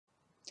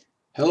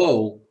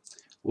Hello,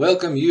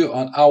 welcome you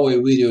on our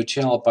video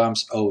channel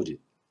Pumps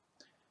Audit.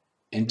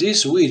 In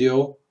this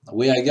video,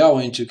 we are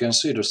going to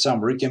consider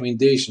some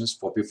recommendations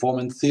for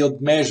performing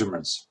field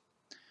measurements.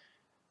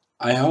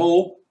 I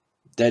hope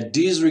that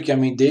these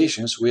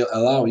recommendations will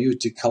allow you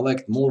to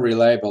collect more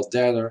reliable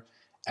data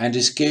and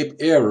escape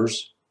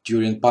errors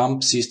during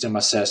pump system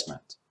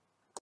assessment.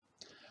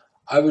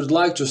 I would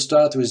like to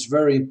start with a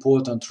very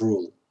important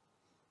rule.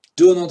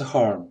 Do not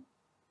harm.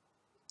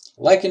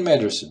 Like in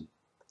medicine,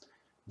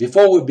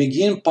 before we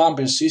begin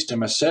pumping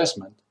system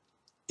assessment,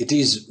 it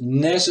is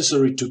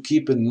necessary to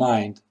keep in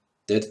mind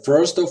that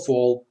first of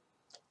all,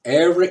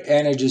 every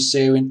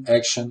energy-saving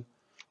action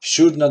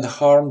should not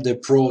harm the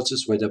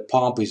process where the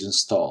pump is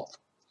installed.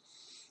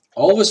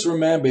 Always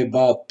remember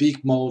about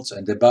peak modes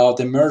and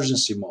about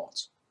emergency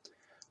modes.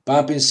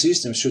 Pumping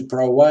systems should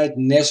provide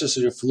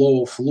necessary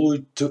flow of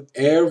fluid to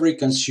every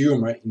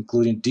consumer,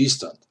 including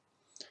distant.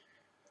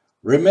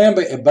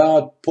 Remember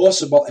about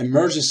possible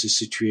emergency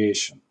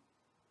situation.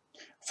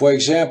 For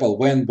example,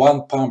 when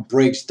one pump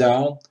breaks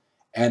down,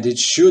 and it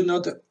should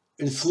not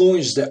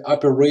influence the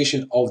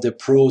operation of the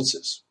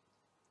process.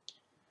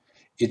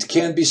 It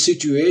can be a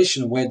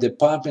situation where the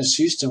pumping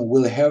system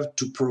will have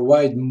to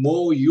provide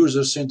more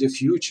users in the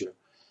future,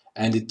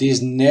 and it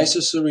is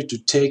necessary to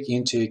take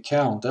into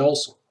account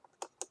also.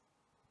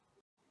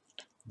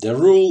 The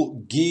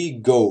rule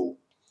GO,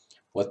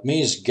 what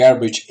means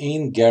garbage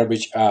in,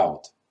 garbage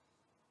out.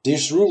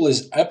 This rule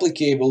is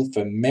applicable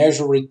for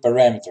measured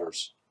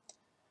parameters.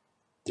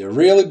 The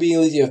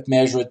reliability of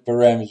measured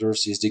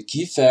parameters is the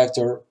key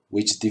factor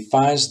which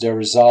defines the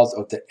result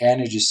of the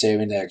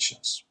energy-saving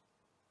actions.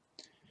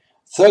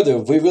 Further,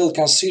 we will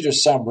consider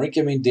some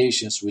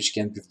recommendations which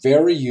can be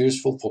very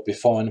useful for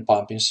performing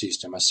pumping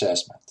system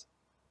assessment.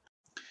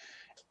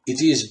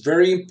 It is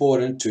very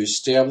important to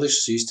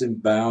establish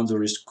system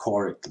boundaries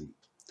correctly,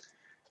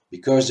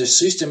 because the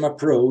system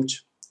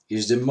approach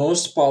is the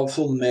most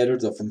powerful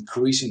method of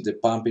increasing the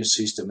pumping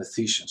system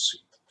efficiency.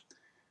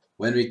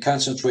 When we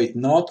concentrate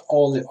not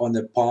only on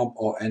a pump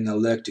or an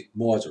electric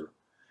motor,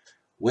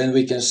 when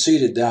we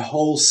consider the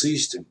whole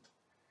system,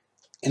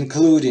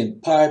 including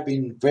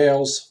piping,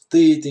 valves,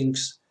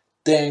 fittings,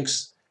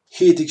 tanks,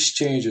 heat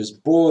exchangers,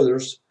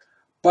 boilers,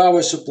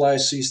 power supply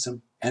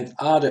system, and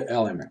other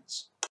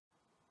elements.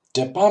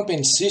 The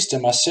pumping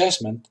system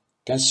assessment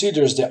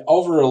considers the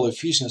overall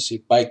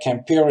efficiency by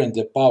comparing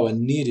the power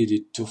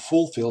needed to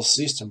fulfill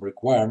system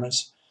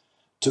requirements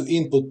to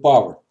input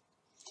power.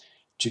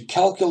 To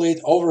calculate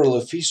overall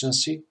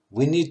efficiency,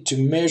 we need to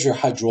measure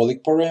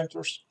hydraulic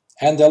parameters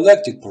and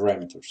electric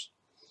parameters.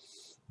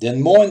 The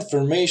more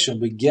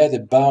information we get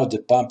about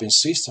the pumping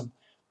system,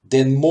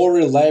 then more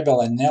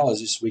reliable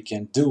analysis we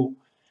can do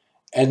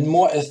and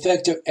more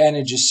effective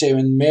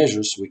energy-saving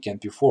measures we can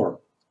perform.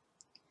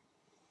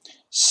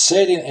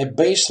 Setting a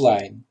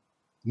baseline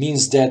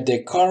means that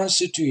the current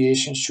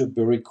situation should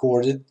be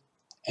recorded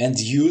and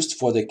used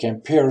for the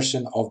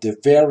comparison of the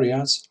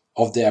variance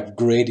of the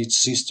upgraded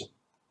system.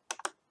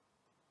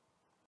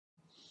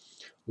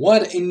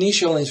 What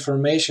initial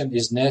information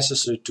is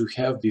necessary to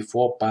have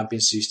before pumping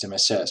system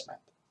assessment?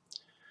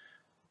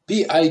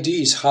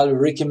 P&ID is highly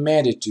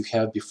recommended to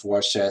have before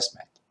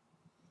assessment.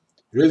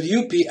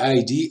 Review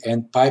P&ID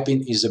and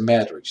piping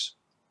isometrics.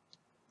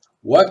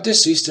 Walk the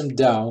system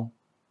down.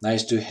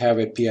 Nice to have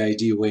a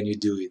P&ID when you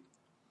do it.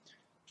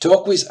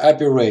 Talk with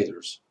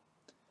operators.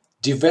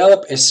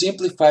 Develop a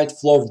simplified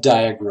flow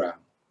diagram.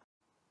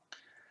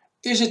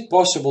 Is it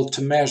possible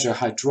to measure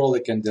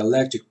hydraulic and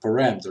electric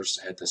parameters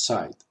at the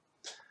site?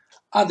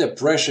 Are there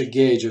pressure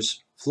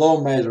gauges,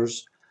 flow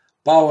meters,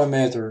 power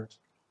meter?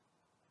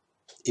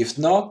 If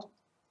not,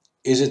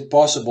 is it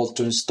possible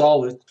to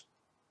install it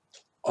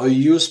or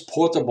use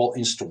portable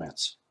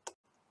instruments?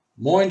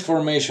 More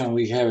information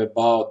we have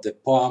about the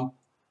pump,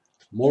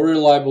 more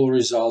reliable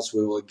results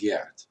we will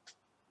get.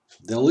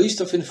 The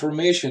list of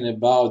information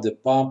about the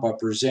pump are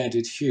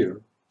presented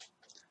here.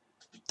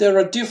 There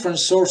are different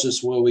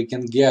sources where we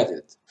can get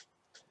it.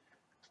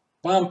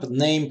 Pump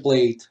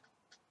nameplate,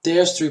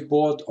 test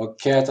report or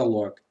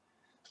catalog,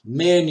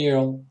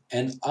 manual,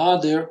 and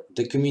other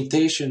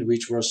documentation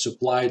which was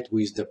supplied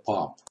with the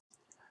pump.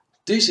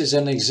 This is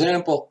an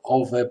example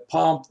of a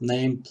pump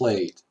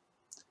nameplate.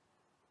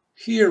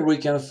 Here we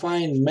can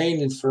find main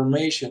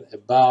information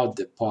about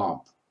the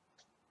pump.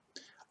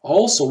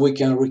 Also, we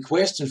can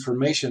request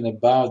information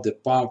about the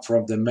pump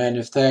from the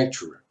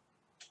manufacturer.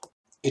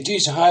 It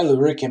is highly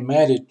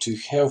recommended to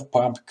have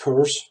pump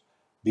curves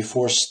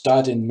before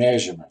starting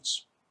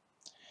measurements,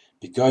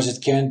 because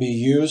it can be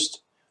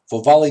used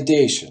for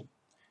validation.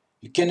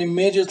 You can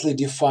immediately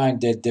define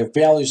that the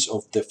values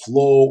of the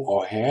flow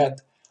or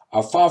head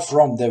are far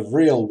from the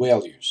real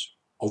values,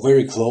 or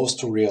very close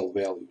to real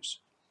values.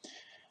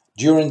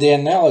 During the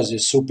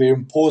analysis,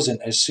 superimposing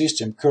a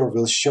system curve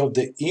will show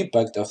the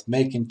impact of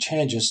making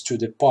changes to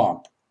the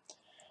pump.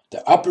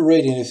 The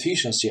operating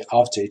efficiency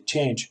after a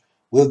change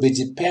will be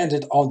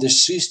dependent on the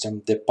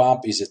system the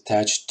pump is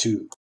attached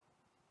to.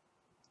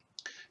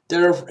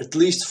 There are at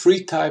least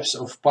 3 types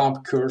of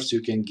pump curves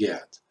you can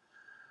get.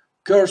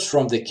 Curves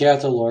from the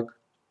catalog,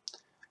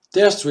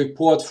 Test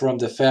report from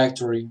the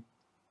factory.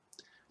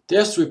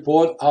 Test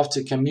report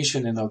after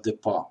commissioning of the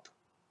pump.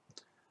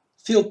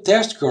 Field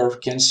test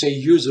curve can say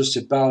users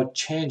about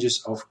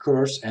changes of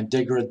curves and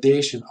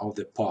degradation of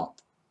the pump.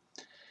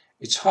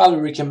 It's highly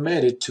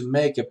recommended to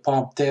make a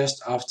pump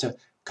test after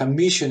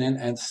commissioning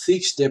and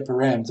fix the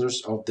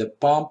parameters of the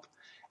pump,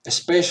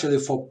 especially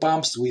for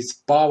pumps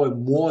with power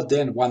more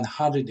than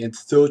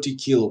 130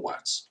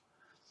 kilowatts.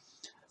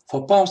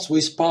 For pumps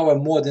with power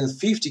more than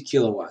 50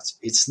 kilowatts,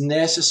 it's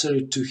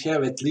necessary to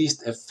have at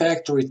least a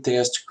factory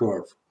test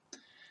curve.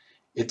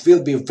 It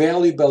will be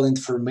valuable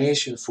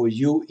information for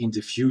you in the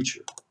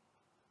future.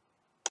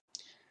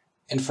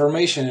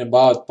 Information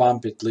about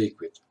pumped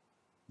liquid.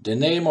 The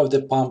name of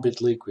the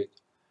pumped liquid,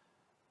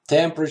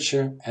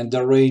 temperature and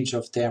the range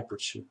of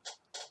temperature,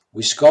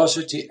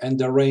 viscosity and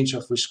the range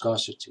of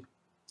viscosity,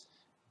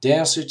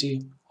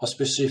 density or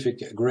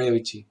specific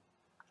gravity,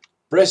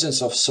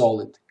 presence of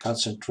solid,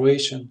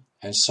 concentration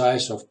and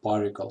size of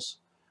particles,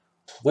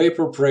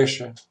 vapor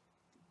pressure,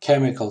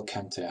 chemical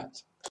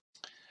content.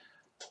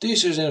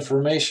 This is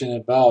information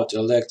about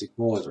electric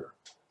motor.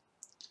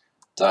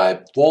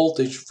 Type,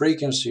 voltage,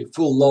 frequency,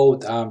 full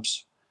load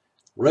amps,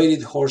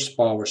 rated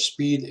horsepower,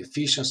 speed,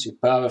 efficiency,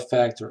 power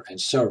factor, and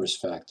service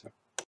factor.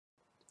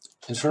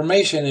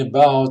 Information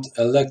about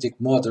electric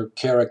motor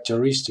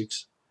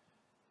characteristics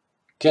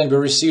can be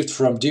received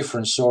from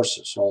different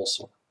sources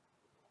also.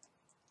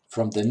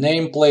 From the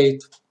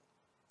nameplate,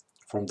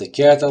 from the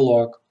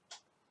catalog,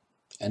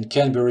 and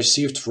can be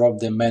received from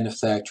the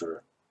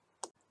manufacturer.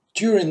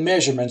 During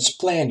measurements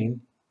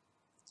planning,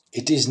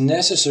 it is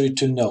necessary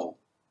to know: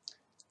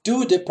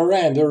 do the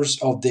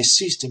parameters of the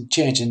system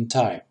change in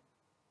time?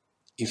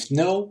 If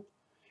no,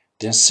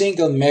 then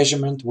single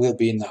measurement will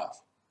be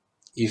enough.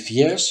 If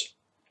yes,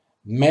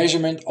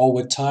 measurement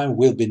over time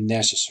will be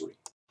necessary.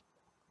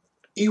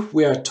 If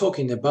we are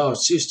talking about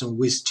system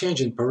with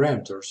changing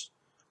parameters,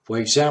 for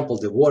example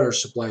the water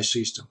supply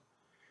system,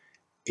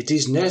 it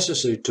is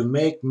necessary to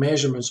make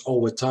measurements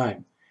over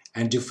time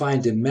and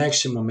define the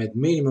maximum and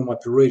minimum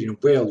operating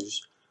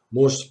values,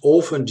 most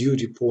often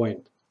duty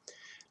point.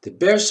 The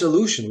best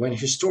solution when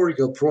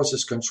historical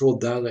process control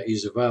data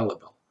is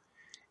available.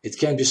 It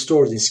can be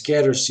stored in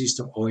SCADA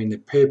system or in the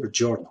paper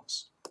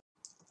journals.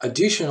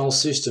 Additional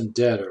system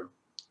data.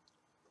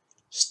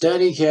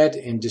 Steady head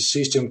in the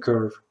system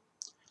curve,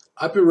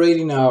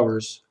 operating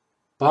hours,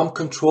 pump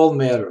control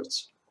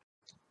methods.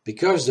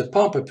 Because the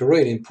pump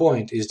operating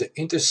point is the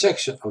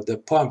intersection of the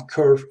pump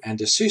curve and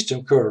the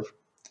system curve,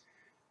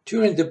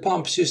 during the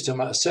pump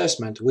system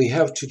assessment we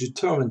have to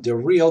determine the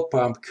real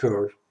pump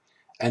curve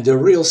and the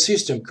real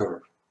system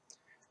curve.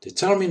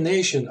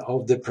 Determination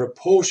of the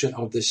proportion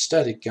of the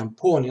static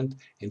component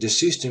in the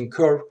system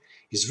curve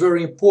is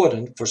very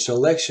important for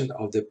selection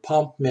of the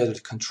pump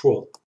method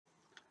control.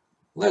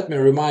 Let me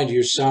remind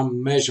you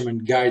some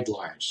measurement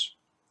guidelines.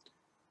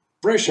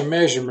 Pressure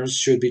measurements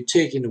should be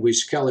taken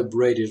with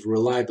calibrated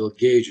reliable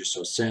gauges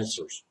or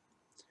sensors.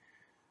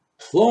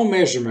 Flow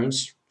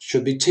measurements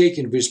should be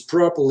taken with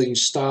properly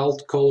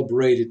installed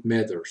calibrated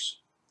meters.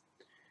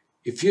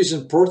 If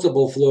using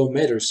portable flow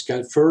meters,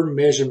 confirm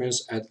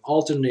measurements at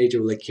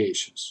alternative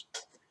locations.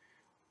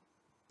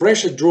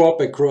 Pressure drop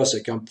across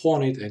a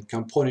component and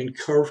component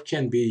curve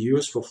can be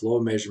used for flow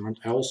measurement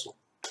also.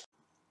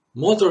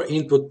 Motor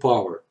input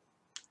power.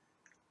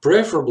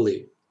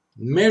 Preferably,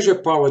 measure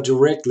power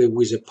directly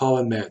with a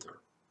power meter.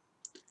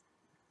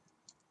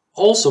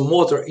 Also,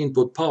 motor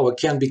input power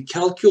can be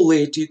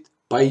calculated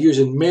by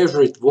using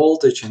measured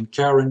voltage and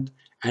current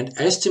and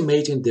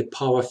estimating the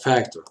power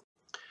factor.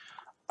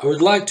 I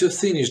would like to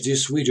finish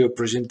this video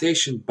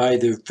presentation by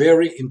the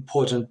very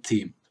important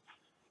theme,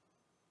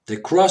 the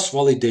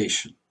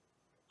cross-validation.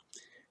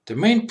 The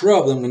main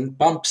problem in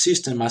pump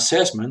system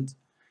assessment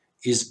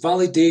is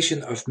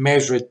validation of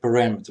measured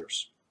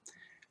parameters.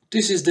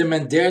 This is the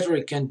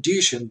mandatory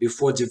condition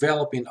before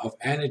developing of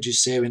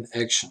energy-saving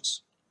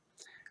actions.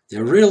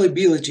 The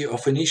reliability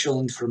of initial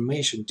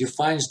information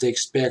defines the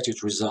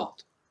expected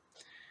result.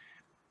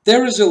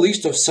 There is a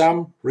list of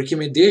some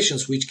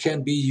recommendations which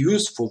can be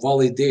used for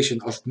validation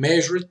of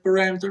measured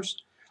parameters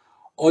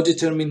or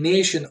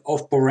determination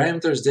of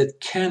parameters that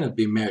cannot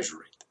be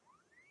measured.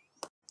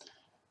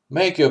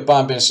 Make your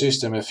pumping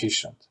system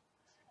efficient.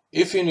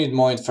 If you need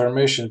more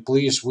information,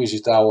 please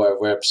visit our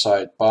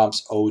website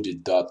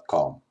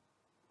pumpsaudit.com.